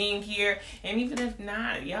you for being here. And even if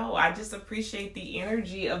not, yo, I just appreciate the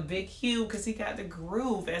energy of Big Hugh because he got the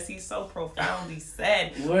groove, as he so profoundly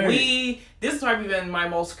said. This has probably been my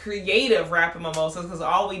most creative Rapping Mimosas because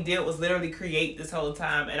all we did was literally create this whole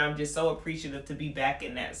time, and I'm just so appreciative to be back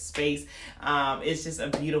in that space. It's just a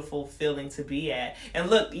beautiful feeling to be at. And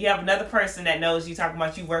look, you have another person that knows you, talking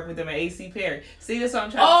about you work with them at AC Perry. See, that's what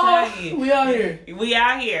I'm trying to tell you. We out here. We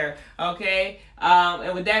out here, okay?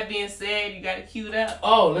 And with that being said, you got it queued up.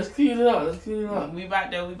 Oh, let's cue it up. We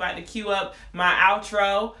about to queue up my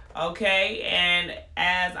outro, okay? And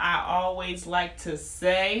as I always like to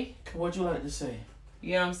say, What'd you like to say?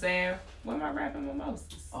 you know what I'm saying? What am I rapping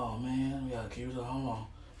mimosas? Oh man, we gotta cue it up. Hold on.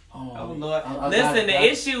 Oh Lord! Listen, the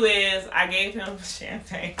issue is I gave him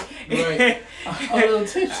champagne. Right.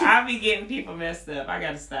 I be getting people messed up. I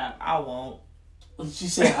gotta stop. I won't. She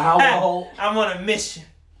said, "I won't." I'm on a mission.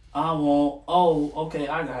 I won't. Oh, okay,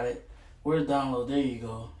 I got it. Where's download? There you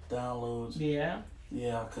go. Downloads. Yeah.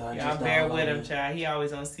 Yeah, cause I Y'all just bear with downloaded him, child. He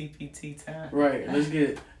always on CPT time. Right. Let's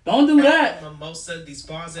get it. Don't do that. Mimosa, these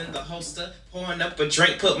bars in the holster. Pouring up a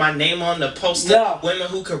drink, put my name on the poster. Yeah. Women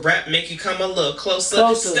who can rap make you come a little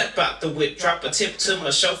closer. Step out the whip, drop a tip to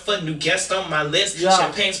my chauffeur. New guest on my list. Yeah.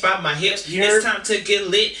 Champagne's by my hips. It's time to get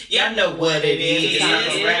lit. Y'all know what it is. It's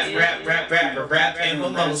time to rap, and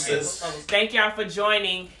mimosas. Thank y'all for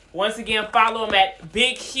joining. Once again, follow him at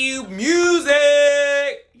Big Hugh Music.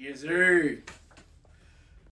 Yes, sir.